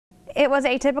It was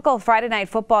a typical Friday night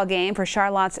football game for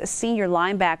Charlotte's senior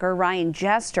linebacker Ryan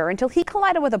Jester until he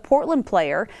collided with a Portland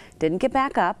player, didn't get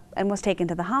back up, and was taken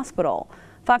to the hospital.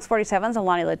 Fox 47's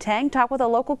Alani Latang talked with a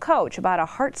local coach about a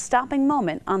heart-stopping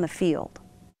moment on the field.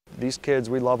 These kids,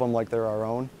 we love them like they're our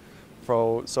own.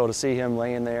 So to see him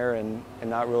laying there and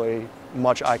not really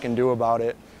much I can do about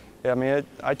it, I mean,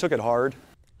 I took it hard.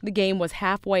 The game was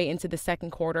halfway into the second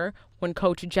quarter when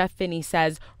Coach Jeff Finney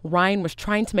says Ryan was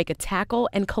trying to make a tackle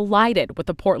and collided with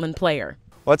a Portland player.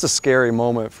 Well, that's a scary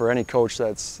moment for any coach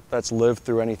that's lived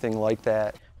through anything like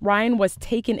that. Ryan was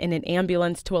taken in an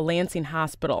ambulance to a Lansing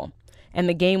hospital, and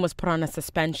the game was put on a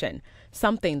suspension,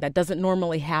 something that doesn't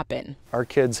normally happen. Our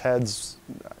kids' heads,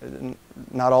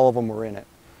 not all of them were in it,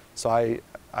 so I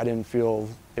didn't feel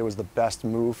it was the best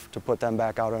move to put them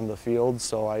back out on the field,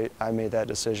 so I made that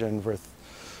decision with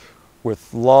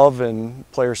love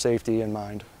and player safety in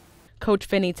mind. Coach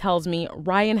Finney tells me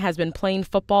Ryan has been playing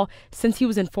football since he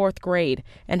was in 4th grade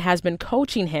and has been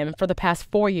coaching him for the past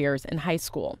 4 years in high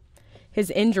school. His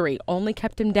injury only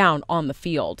kept him down on the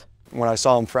field. When I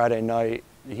saw him Friday night,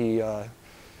 he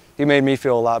made me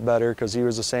feel a lot better because he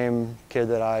was the same kid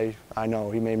that I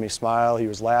know. He made me smile, he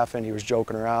was laughing, he was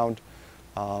joking around.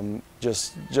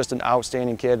 Just an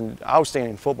outstanding kid, an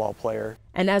outstanding football player.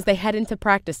 And as they head into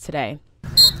practice today,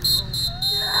 it's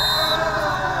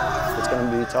going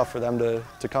to be tough for them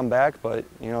to come back, but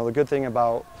you know, the good thing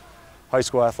about high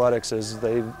school athletics is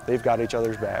they've got each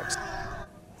other's backs.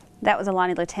 That was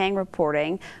Alani Latang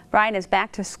reporting. Ryan is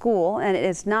back to school and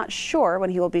is not sure when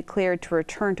he will be cleared to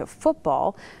return to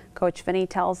football. Coach Finney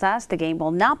tells us the game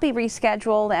will not be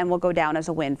rescheduled and will go down as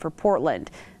a win for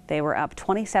Portland. They were up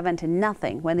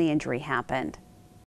 27-0 when the injury happened.